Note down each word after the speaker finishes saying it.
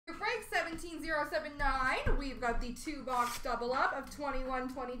17079, we've got the 2-box double up of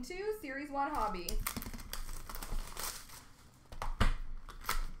 21-22 Series 1 Hobby.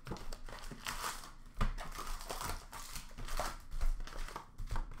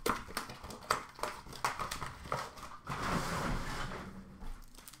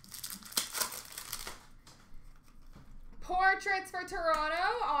 Portraits for Toronto,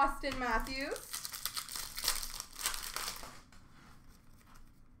 Austin Matthews.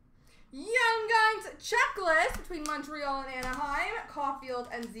 Young Guns checklist between Montreal and Anaheim, Caulfield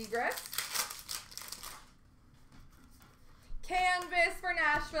and Zegras. Canvas for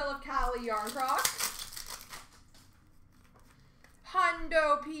Nashville of Cali Yarncroc.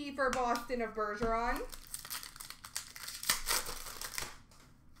 Hundo P for Boston of Bergeron.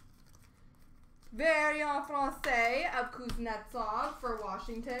 Variant Francais of Kuznetsov for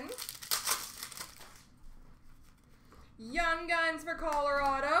Washington. Young Guns for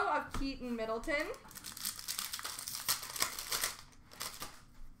Colorado of Keaton Middleton.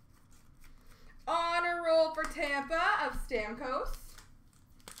 Honor Roll for Tampa of Stamkos.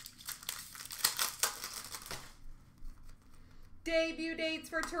 Debut dates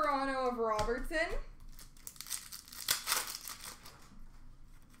for Toronto of Robertson.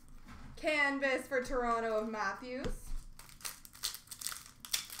 Canvas for Toronto of Matthews.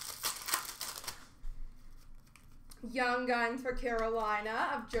 Young Guns for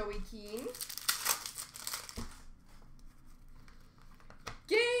Carolina of Joey Keane.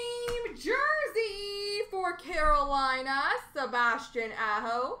 Game jersey for Carolina, Sebastian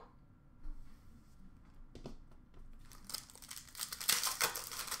Aho.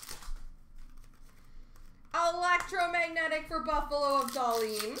 Electromagnetic for Buffalo of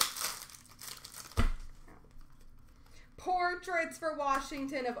Darlene. Portraits for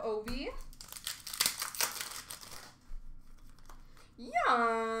Washington of Ovi.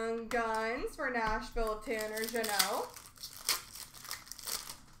 Young Guns for Nashville of Tanner Jeannot.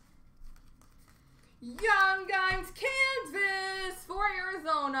 Young Guns canvas for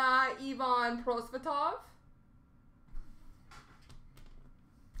Arizona, Ivan Prosvetov.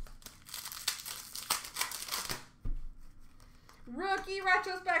 Rookie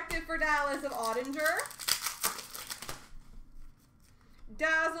retrospective for Dallas of Ottinger.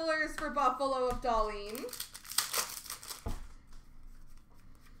 Dazzlers for Buffalo of Darlene.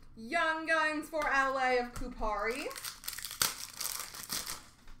 Young Guns for LA of Kupari.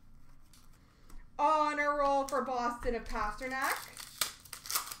 Honor Roll for Boston of Pasternak.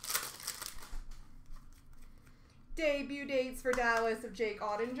 Debut dates for Dallas of Jake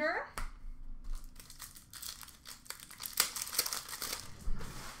Ottinger.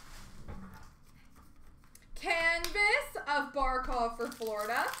 Canvas of Barkov for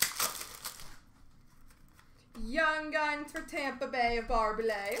Florida. Young Guns for Tampa Bay of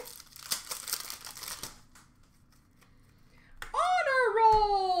Barbelet. Honor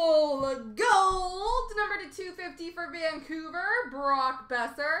Roll Gold, number to 250 for Vancouver, Brock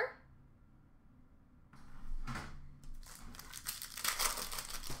Besser.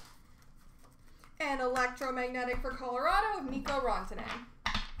 And Electromagnetic for Colorado of Mikko Rantanen.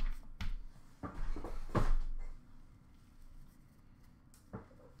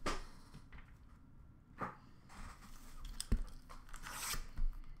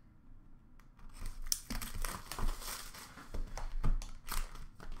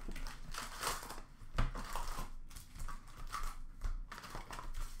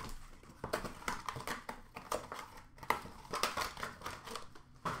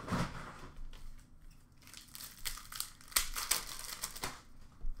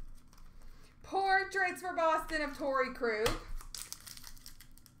 Portraits for Boston of Torrey Krug.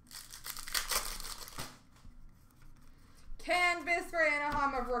 Canvas for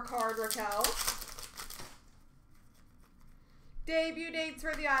Anaheim of Rickard Rakell. Debut dates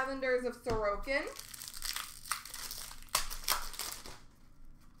for the Islanders of Sorokin.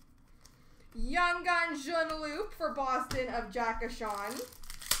 Young Gun Jean-Luc for Boston of Jackashawn.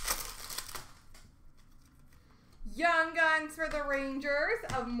 Young Guns for the Rangers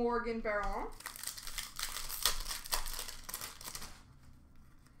of Morgan Barron.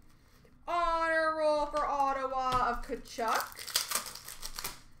 Honor Roll for Ottawa of Kachuk.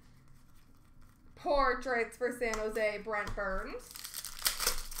 Portraits for San Jose, Brent Burns.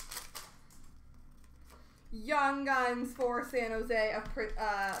 Young Guns for San Jose of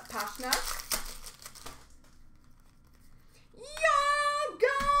Pashnak. Young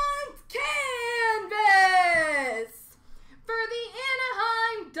Guns canvas for the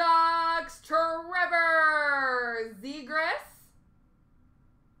Anaheim Ducks, Trevor Zegras.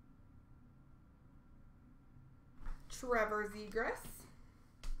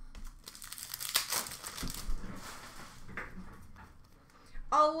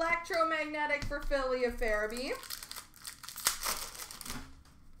 Electromagnetic for Philly of Farabee.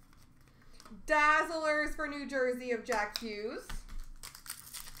 Dazzlers for New Jersey of Jack Hughes.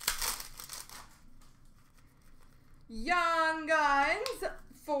 Young Guns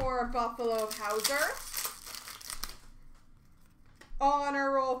for Buffalo of Hauser.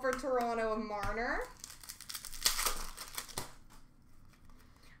 Honor Roll for Toronto of Marner.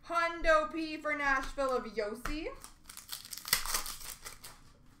 Hundo P for Nashville of Yossi.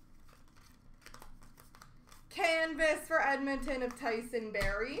 Canvas for Edmonton of Tyson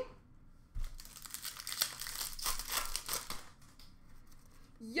Barrie.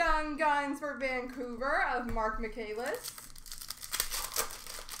 Young Guns for Vancouver of Mark Michaelis.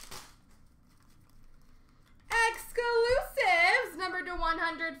 Exclusives, numbered to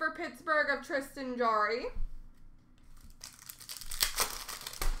 100 for Pittsburgh of CloutsnChara.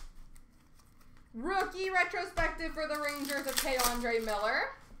 Rookie retrospective for the Rangers of K'Andre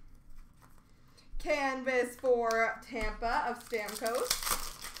Miller. Canvas for Tampa of Stamkos.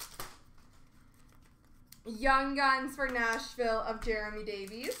 Young Guns for Nashville of Jeremy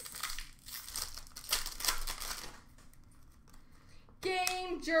Davies.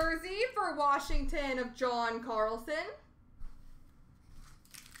 Game jersey for Washington of John Carlson.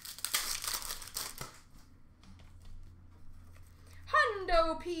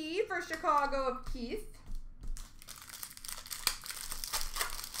 Hundo P for Chicago of Keith.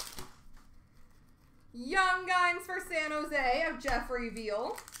 Young Guns for San Jose of Jeffrey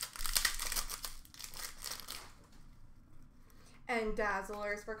Veal. And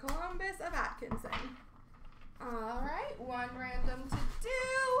Dazzlers for Columbus of Atkinson. All right, one random to do.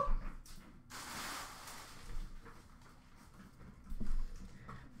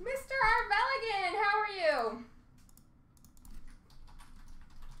 Mr. Arveligan, how are you?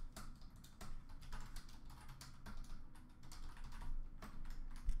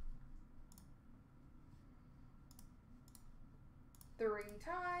 Three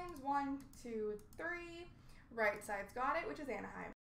times. 1, 2, 3. Right side's got it, which is Anaheim.